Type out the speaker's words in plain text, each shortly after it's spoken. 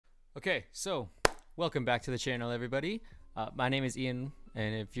Okay, so welcome back to the channel, everybody. My name is Ian,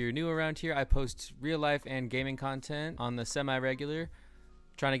 and if you're new around here, I post real life and gaming content on the semi-regular.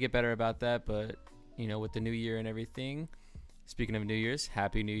 Trying to get better about that, but you know, with the new year and everything. Speaking of New Year's,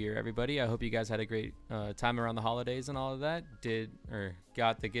 Happy New Year, everybody. I hope you guys had a great time around the holidays and all of that. Did or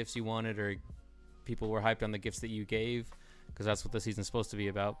got the gifts you wanted, or people were hyped on the gifts that you gave, because that's what the season's supposed to be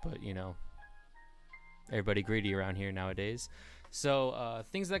about. But you know, everybody greedy around here nowadays. So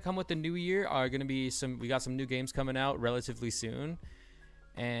things that come with the new year are going to be we got some new games coming out relatively soon.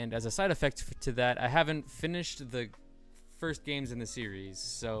 And as a side effect to that, I haven't finished the first games in the series.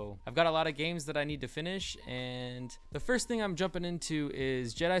 So I've got a lot of games that I need to finish. And the first thing I'm jumping into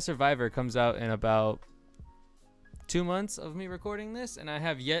is Jedi Survivor. Comes out in about 2 months of me recording this. And I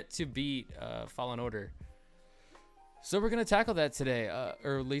have yet to beat Fallen Order. So we're going to tackle that today,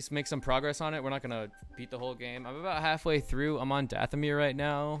 or at least make some progress on it. We're not going to beat the whole game. I'm about halfway through. I'm on Dathomir right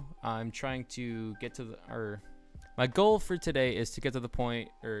now. I'm trying to get to my goal for today is to get to the point,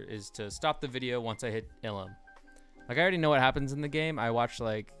 or is to stop the video once I hit Ilum. Like, I already know what happens in the game. I watch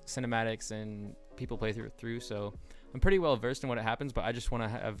like cinematics and people play through, so I'm pretty well versed in what happens, but I just want to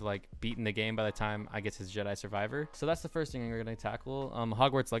have like beaten the game by the time I get to Jedi Survivor. So that's the first thing we're going to tackle.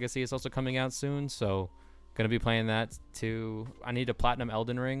 Hogwarts Legacy is also coming out soon, so gonna be playing that too. I need to platinum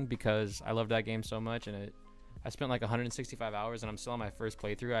Elden Ring because I love that game so much, and I spent like 165 hours and I'm still on my first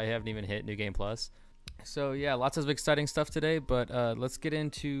playthrough. I haven't even hit New Game Plus. So yeah, lots of exciting stuff today, but let's get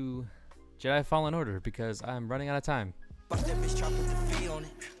into Jedi Fallen Order because I'm running out of time. If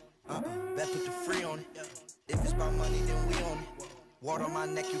it's about money, then we on it. Water on my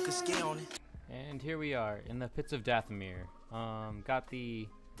neck, you can ski on it. And here we are in the pits of Dathomir. Got the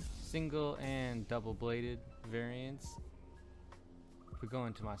single and double bladed variants. If we go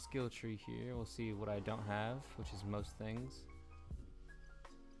into my skill tree here, we'll see what I don't have, which is most things.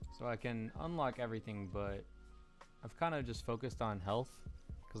 So I can unlock everything, but I've kind of just focused on health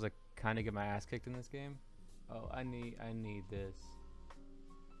because I kind of get my ass kicked in this game. Oh, I need this.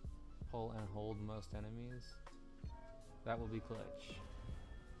 Pull and hold most enemies. That will be clutch.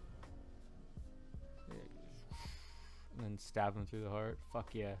 And then stab them through the heart.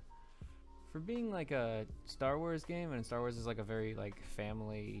 Fuck yeah. For being like a Star Wars game, and Star Wars is like a very like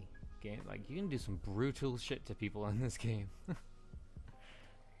family game, like you can do some brutal shit to people in this game.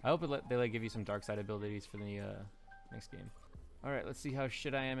 I hope they like give you some dark side abilities for the next game. All right, let's see how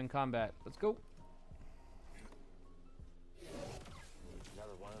shit I am in combat. Let's go.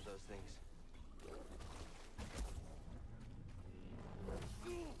 Another one of those things.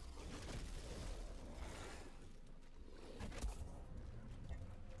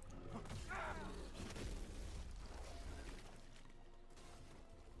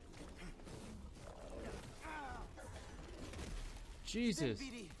 Jesus.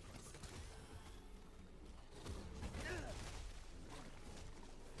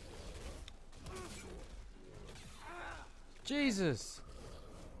 Jesus.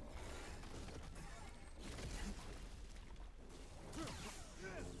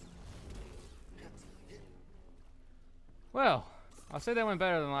 Well, I'll say that went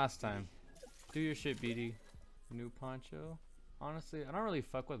better than last time. Do your shit, BD. New poncho. Honestly, I don't really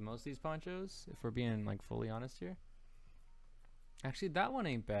fuck with most of these ponchos, if we're being like fully honest here. Actually, that one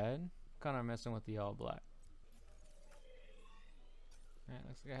ain't bad. Kind of messing with the all black. Alright,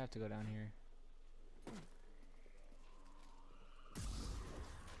 looks like I have to go down here.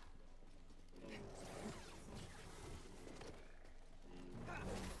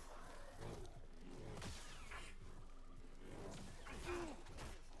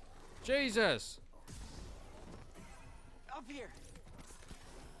 Jesus! Up here.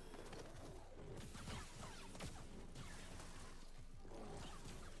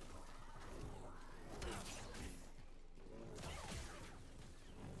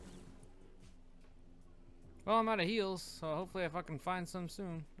 Well, I'm out of heals, so hopefully if I can find some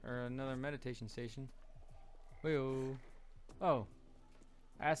soon. Or another meditation station. Whoa. Oh.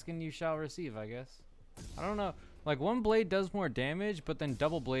 Asking you shall receive, I guess. I don't know. Like, one blade does more damage, but then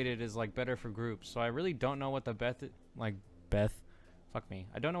double bladed is like better for groups. So I really don't know what the fuck me.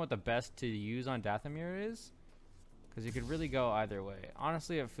 I don't know what the best to use on Dathomir is. Because you could really go either way.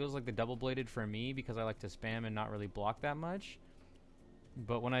 Honestly, it feels like the double bladed for me because I like to spam and not really block that much.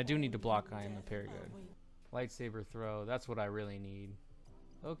 But when I do need to block, I am very good. Lightsaber throw, that's what I really need.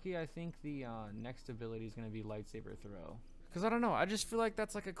 Okay, I think the next ability is going to be lightsaber throw. Because I don't know, I just feel like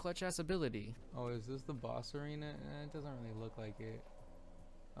that's like a clutch ass ability. Oh, is this the boss arena? It doesn't really look like it.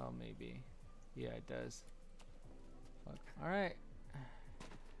 Oh, maybe. Yeah, it does. Fuck. Alright.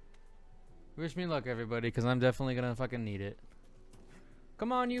 Wish me luck, everybody, because I'm definitely going to fucking need it.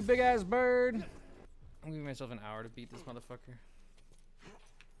 Come on, you big ass bird. I'm giving myself an hour to beat this motherfucker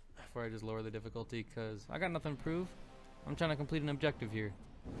before I just lower the difficulty, because I got nothing to prove. I'm trying to complete an objective here.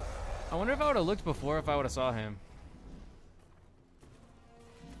 I wonder if I would have looked before if I would have saw him.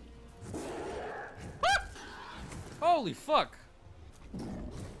 Holy fuck!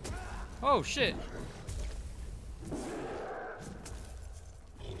 Oh shit!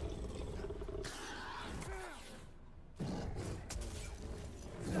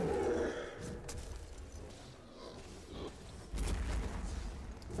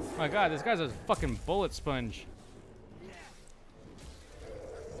 My god, this guy's a fucking bullet sponge.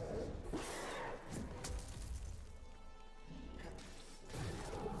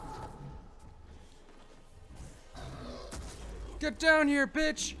 Get down here,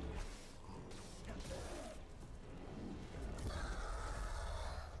 bitch!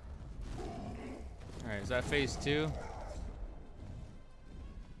 Alright, is that phase 2?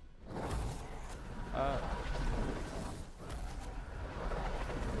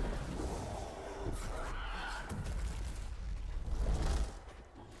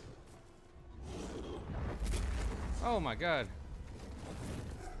 Oh my god.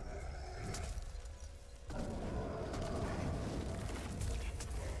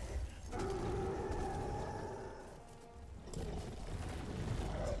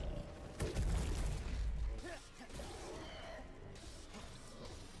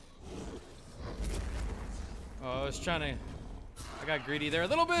 Oh, I was trying to... I got greedy there a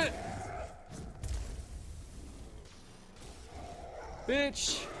little bit!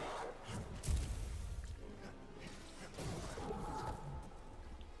 Bitch!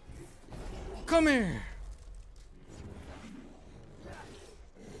 Come here!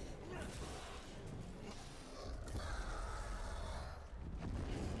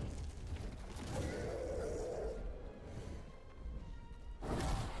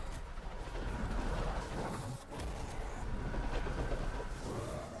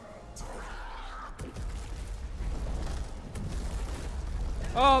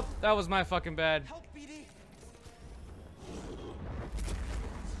 Oh, that was my fucking bad. Help, BD.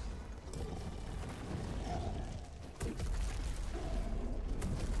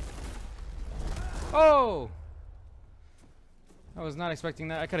 Oh! I was not expecting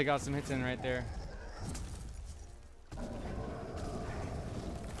that. I could have got some hits in right there.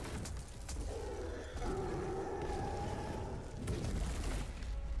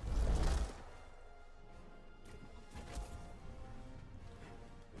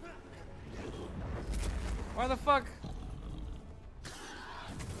 Why the fuck?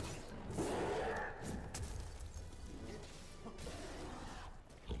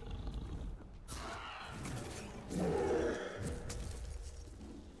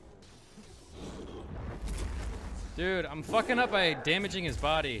 Dude, I'm fucking up by damaging his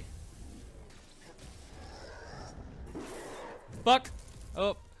body. Fuck!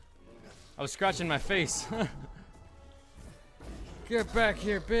 Oh. I was scratching my face. Get back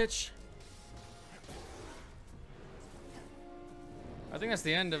here, bitch. I think that's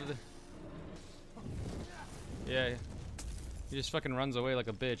the end of the... Yeah. He just fucking runs away like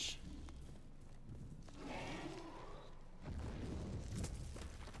a bitch.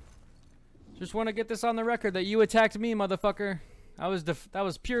 Just want to get this on the record that you attacked me, motherfucker. That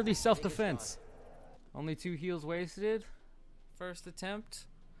was purely self-defense. Only 2 heals wasted. First attempt.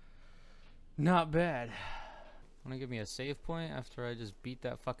 Not bad. Want to give me a save point after I just beat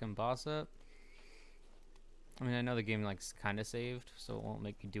that fucking boss up? I mean, I know the game like kind of saved, so it won't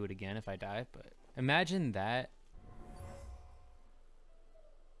make me do it again if I die, but imagine that.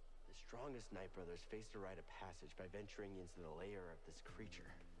 The strongest Night Brothers faced a rite of passage by venturing into the lair of this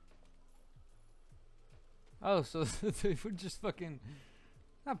creature. Oh, so they would just fucking...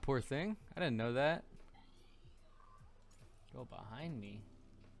 That poor thing. I didn't know that. Go behind me.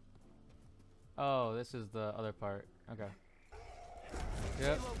 Oh, this is the other part. Okay.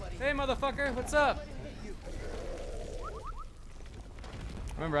 Yep. Hey, motherfucker, what's up?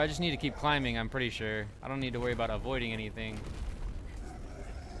 Remember, I just need to keep climbing, I'm pretty sure. I don't need to worry about avoiding anything.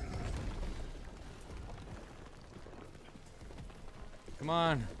 Come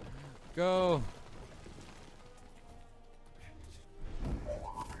on. Go.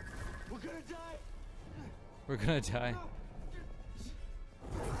 We're gonna die! We're gonna die.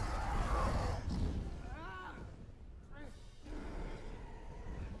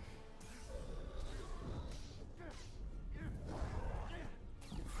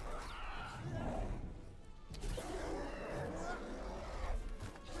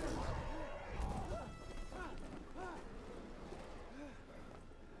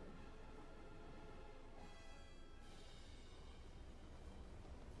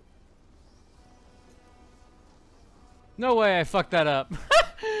 No way I fucked that up.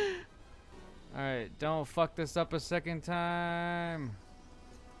 Alright, don't fuck this up a second time.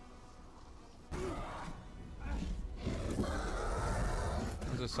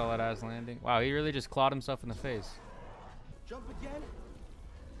 This is a solid ass landing. Wow, he really just clawed himself in the face. Jump again?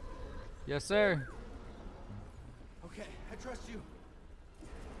 Yes, sir. Okay, I trust you.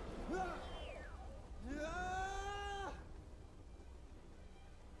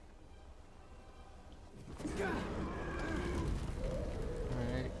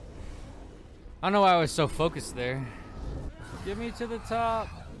 Alright. I don't know why I was so focused there. Get me to the top.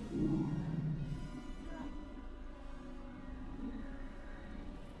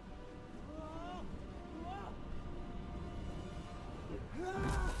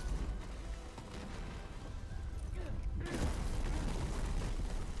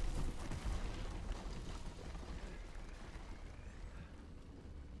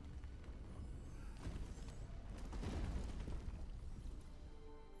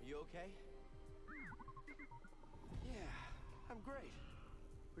 You okay? Yeah, I'm great.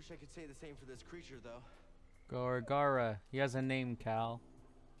 Wish I could say the same for this creature, though. Gorgara. He has a name, Cal.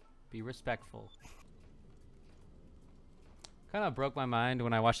 Be respectful. Kind of broke my mind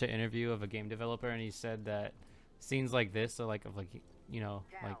when I watched an interview of a game developer and he said that scenes like this are like you know,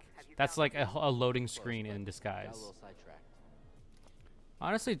 like that's like a loading screen in Got a disguise. little sidetracked.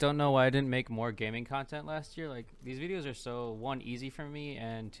 Honestly, don't know why I didn't make more gaming content last year. Like, these videos are so, one, easy for me,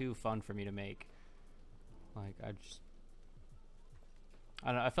 and two, fun for me to make. Like, I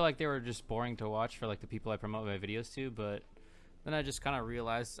don't know, I feel like they were just boring to watch for, like, the people I promote my videos to, but then I just kind of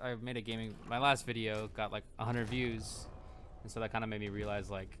realized I made a gaming, my last video got, like, 100 views, and so that kind of made me realize,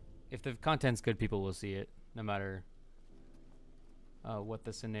 like, if the content's good, people will see it, no matter what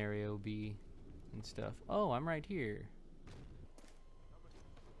the scenario be and stuff. Oh, I'm right here.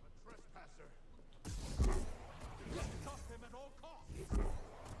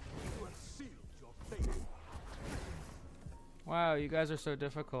 Wow, you guys are so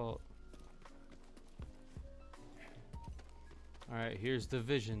difficult. Alright, here's the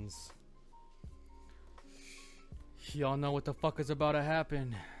visions. Y'all know what the fuck is about to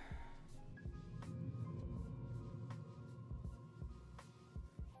happen.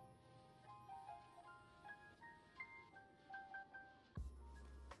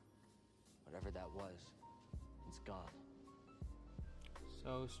 Whatever that was, it's gone.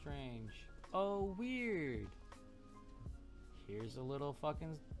 So strange. Oh, weird. Here's a little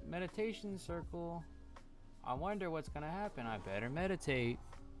fucking meditation circle. I wonder what's gonna happen. I better meditate.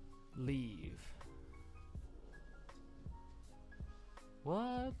 Leave.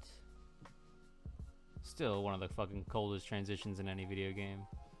 What? Still one of the fucking coldest transitions in any video game.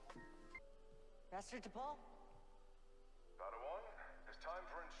 Master DePaul? Padawan, it's time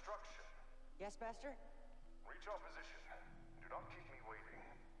for instruction. Yes, Master? Reach our position. Do not keep me waiting.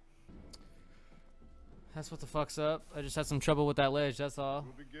 That's what the fuck's up. I just had some trouble with that ledge, that's all.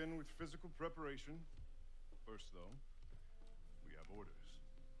 We'll begin with physical preparation. First, though, we have orders.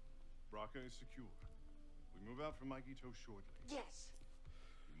 Bracca is secure. We move out from Maikito shortly. Yes!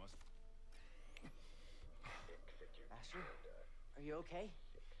 We must... Master? Are you okay?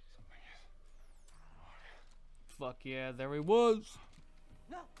 Something is... Fuck yeah, there he was.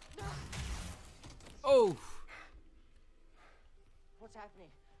 No! No! Oh! What's happening?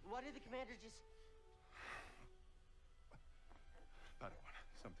 Why did the commander just... Padawan,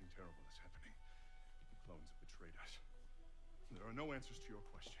 something terrible is happening. The clones have betrayed us. There are no answers to your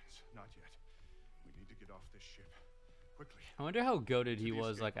questions. Not yet. We need to get off this ship. Quickly. I wonder how goated he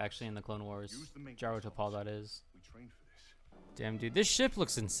was, like, actually in the Clone Wars. Jaro Tapal, that is. We trained for this. Damn, dude, this ship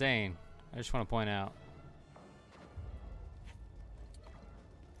looks insane. I just want to point out.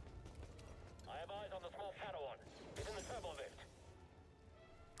 I have eyes on the small Padawan. It's in the turbo lift.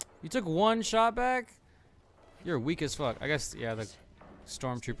 You took one shot back? You're weak as fuck. I guess, yeah, the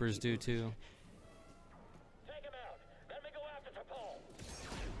stormtroopers do too. Take him out. Let me go after Tapal.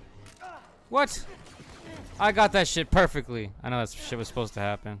 What? I got that shit perfectly. I know that shit was supposed to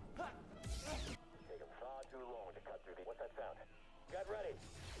happen. Taking far too long to cut through the... What's that sound? Get ready.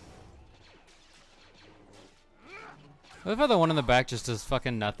 I love how the one in the back just does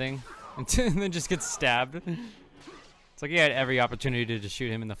fucking nothing and then just gets stabbed. It's like he had every opportunity to just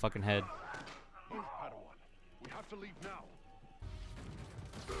shoot him in the fucking head. Move, Padawan. We have to leave now.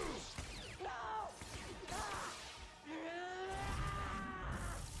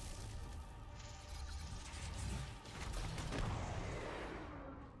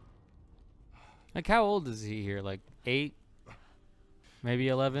 Like, how old is he here? Like 8? Maybe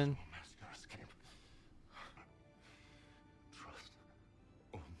 11? Master, escape. Trust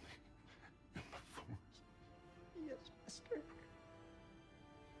only in the Force. Yes, Master.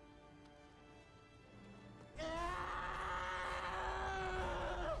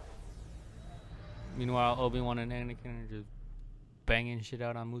 Meanwhile, Obi-Wan and Anakin are just banging shit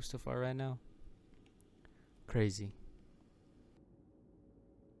out on Mustafar right now. Crazy.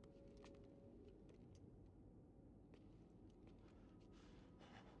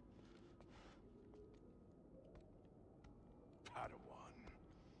 Padawan.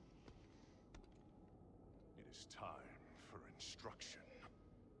 It is time for instruction.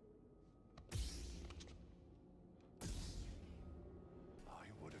 I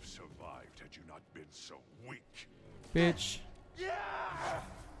would have survived had you not been so weak. Bitch. Yes,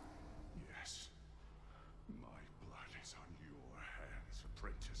 my blood is on your hands,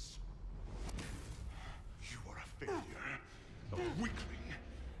 apprentice. You are a failure, a weakling,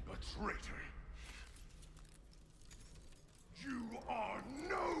 a traitor. You are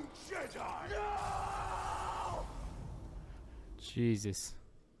no Jedi! No! Jesus.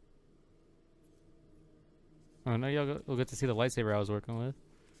 Oh no, you'll get to see the lightsaber I was working with.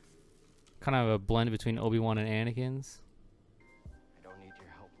 Kind of a blend between Obi-Wan and Anakin's. I don't need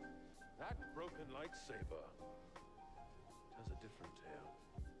your help. That broken lightsaber tells a different tale.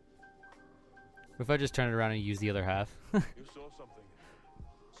 What if I just turn it around and use the other half? You saw something.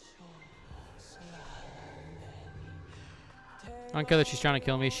 I don't care that she's trying to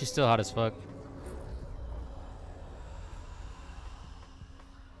kill me. She's still hot as fuck.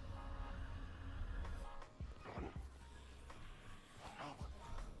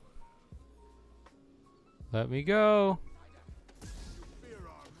 Let me go.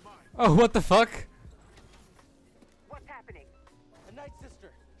 Oh, what the fuck? What's happening? A night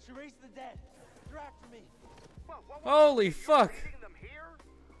sister. She raised the dead. They're after me. Holy fuck.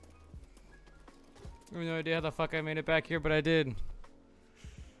 I have no idea how the fuck I made it back here, but I did.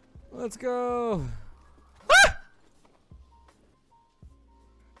 Let's go.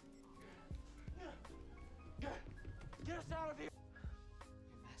 Get us out of here.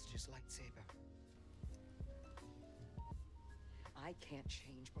 Your master's lightsaber. I can't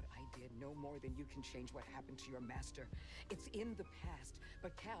change what I did no more than you can change what happened to your master. It's in the past.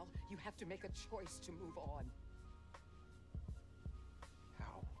 But Cal, you have to make a choice to move on.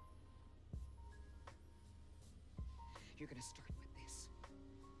 How? You're gonna start with this.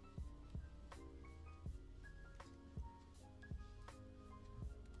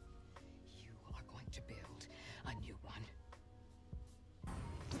 You are going to build a new one.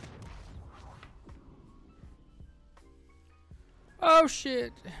 Oh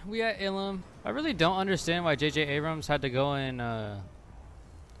shit, we at Ilum. I really don't understand why J.J. Abrams had to go and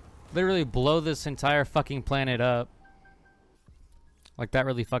literally blow this entire fucking planet up. Like, that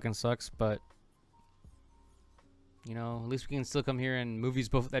really fucking sucks, but you know, at least we can still come here in movies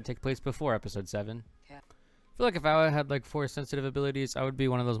that take place before Episode 7. Yeah. I feel like if I had like Force sensitive abilities, I would be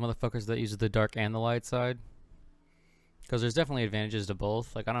one of those motherfuckers that uses the dark and the light side. Because there's definitely advantages to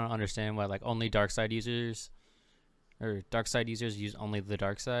both. Like, I don't understand why like only dark side users or dark side users use only the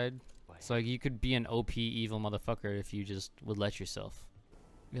dark side. It's like you could be an OP evil motherfucker if you just would let yourself.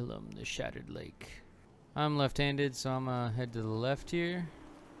 Ilum, the Shattered Lake. I'm left-handed, so I'm gonna head to the left here.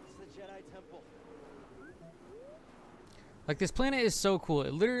 This is the Jedi Temple. Like, this planet is so cool.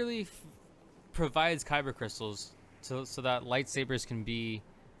 It literally provides kyber crystals so that lightsabers can be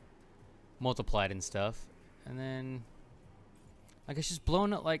multiplied and stuff. And then, like, it's just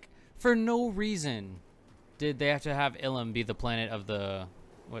blown up. Like, for no reason did they have to have Ilum be the planet of the,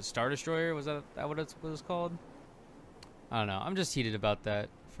 what, Star Destroyer? Was that what it was called? I don't know. I'm just heated about that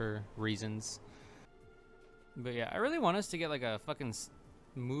for reasons. But yeah, I really want us to get like a fucking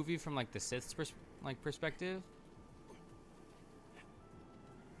movie from like the Sith's perspective.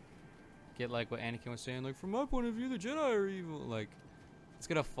 Get like what Anakin was saying, like, from my point of view, the Jedi are evil. Like, let's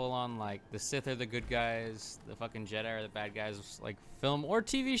get a full-on like the Sith are the good guys, the fucking Jedi are the bad guys, like film or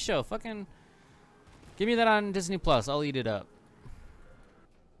TV show. Fucking give me that on Disney Plus. I'll eat it up.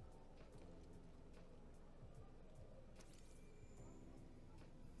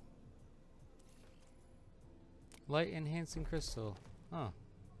 Light enhancing crystal. Huh.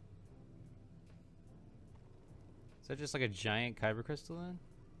 Is that just like a giant kyber crystal then?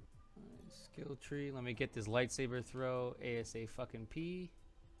 Skill tree. Let me get this lightsaber throw. ASA fucking P.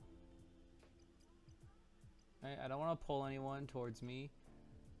 I don't want to pull anyone towards me.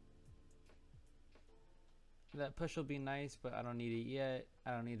 That push will be nice, but I don't need it yet.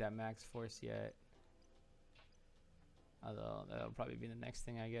 I don't need that max force yet. Although that'll probably be the next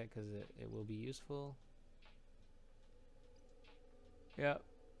thing I get because it will be useful. Yep,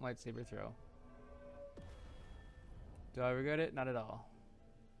 lightsaber throw. Do I regret it? Not at all.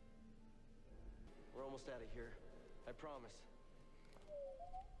 We're almost out of here. I promise.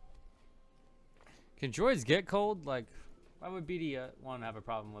 Can droids get cold? Like, why would BD-1 have a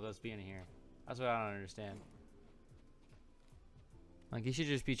problem with us being here? That's what I don't understand. Like, he should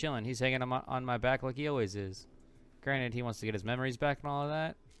just be chilling. He's hanging on my back like he always is. Granted, he wants to get his memories back and all of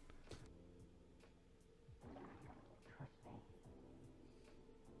that.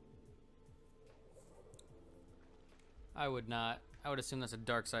 I would not. I would assume that's a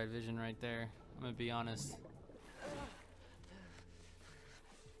dark side vision right there. I'm gonna be honest.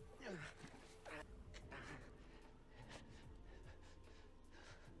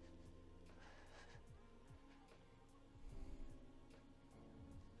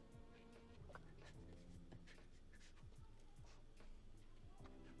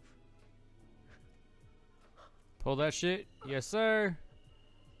 Pull that shit. Yes, sir.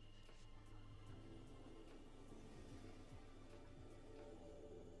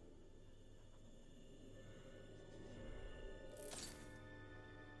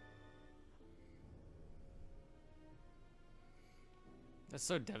 That's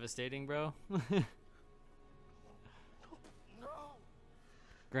so devastating, bro.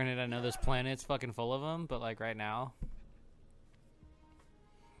 Granted, I know this planet's fucking full of them, but like right now,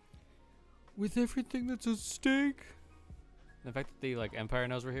 with everything that's at stake, the fact that the like Empire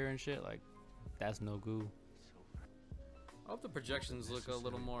knows we're here and shit, like, that's no goo. I hope the projections look a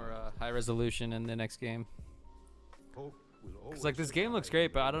little more high resolution in the next game. Cause like this game looks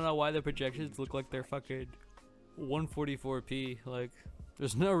great, but I don't know why the projections look like they're fucking 144p. Like,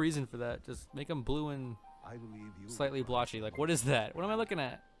 there's no reason for that. Just make them blue and slightly blotchy. Like, what is that? What am I looking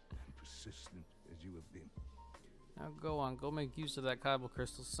at? Persistent as you have been. Now go on, go make use of that Kyber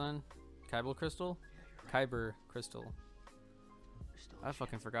crystal, son. Kyber crystal? Kyber crystal. I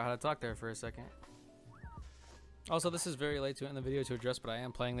fucking forgot how to talk there for a second. Also, this is very late to end the video to address, but I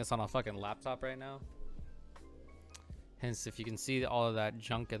am playing this on a fucking laptop right now. Hence, if you can see all of that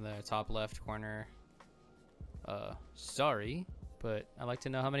junk in the top left corner, sorry, but I like to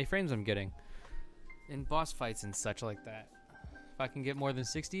know how many frames I'm getting in boss fights and such like that. If I can get more than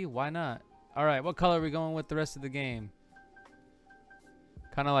 60, why not? Alright, what color are we going with the rest of the game?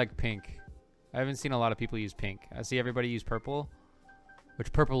 Kind of like pink. I haven't seen a lot of people use pink. I see everybody use purple,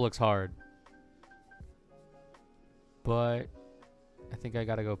 which purple looks hard. But I think I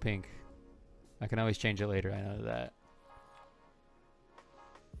gotta go pink. I can always change it later, I know that.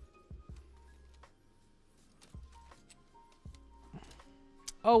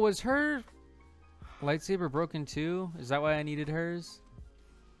 Oh, was her lightsaber broken too? Is that why I needed hers?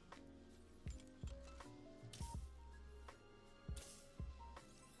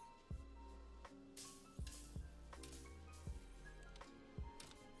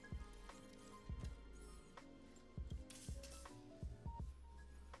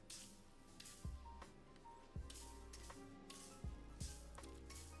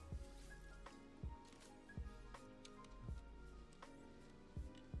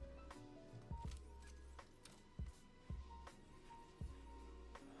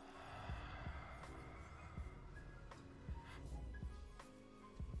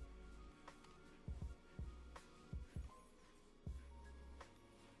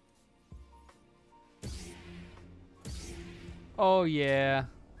 Oh yeah.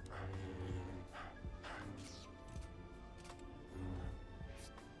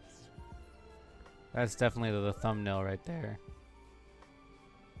 That's definitely the thumbnail right there.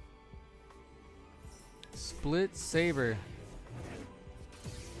 Split saber.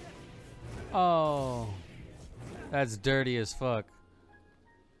 Oh, that's dirty as fuck.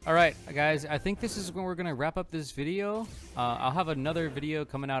 Alright guys, I think this is when we're gonna wrap up this video. I'll have another video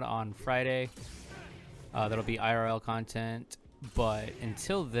coming out on Friday. That'll be IRL content. But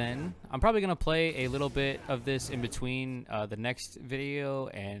until then, I'm probably gonna play a little bit of this in between the next video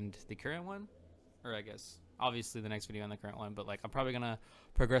and the current one. Or I guess, obviously the next video and the current one. But like, I'm probably gonna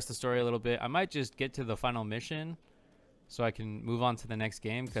progress the story a little bit. I might just get to the final mission so I can move on to the next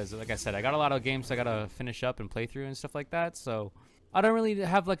game. Because like I said, I got a lot of games I gotta finish up and play through and stuff like that. So I don't really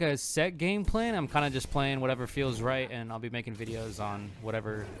have like a set game plan. I'm kind of just playing whatever feels right, and I'll be making videos on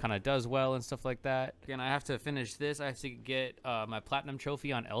whatever kind of does well and stuff like that. Again, I have to finish this. I have to get my platinum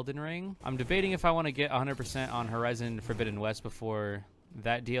trophy on Elden Ring. I'm debating if I want to get 100% on Horizon Forbidden West before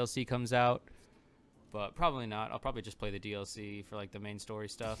that DLC comes out, but probably not. I'll probably just play the DLC for like the main story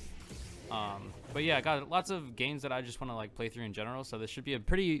stuff. But yeah, I got lots of games that I just want to like play through in general, so this should be a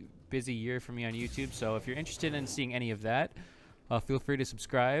pretty busy year for me on YouTube. So if you're interested in seeing any of that, feel free to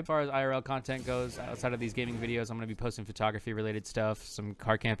subscribe. As far as IRL content goes, outside of these gaming videos, I'm going to be posting photography related stuff, some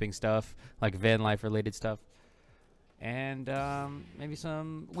car camping stuff, like van life related stuff, and maybe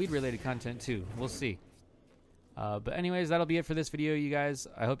some weed related content too. We'll see. But anyways, that'll be it for this video, you guys.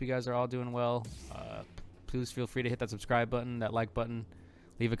 I hope you guys are all doing well. Please feel free to hit that subscribe button, that like button.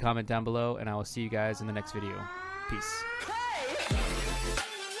 leave a comment down below, and I will see you guys in the next video. Peace.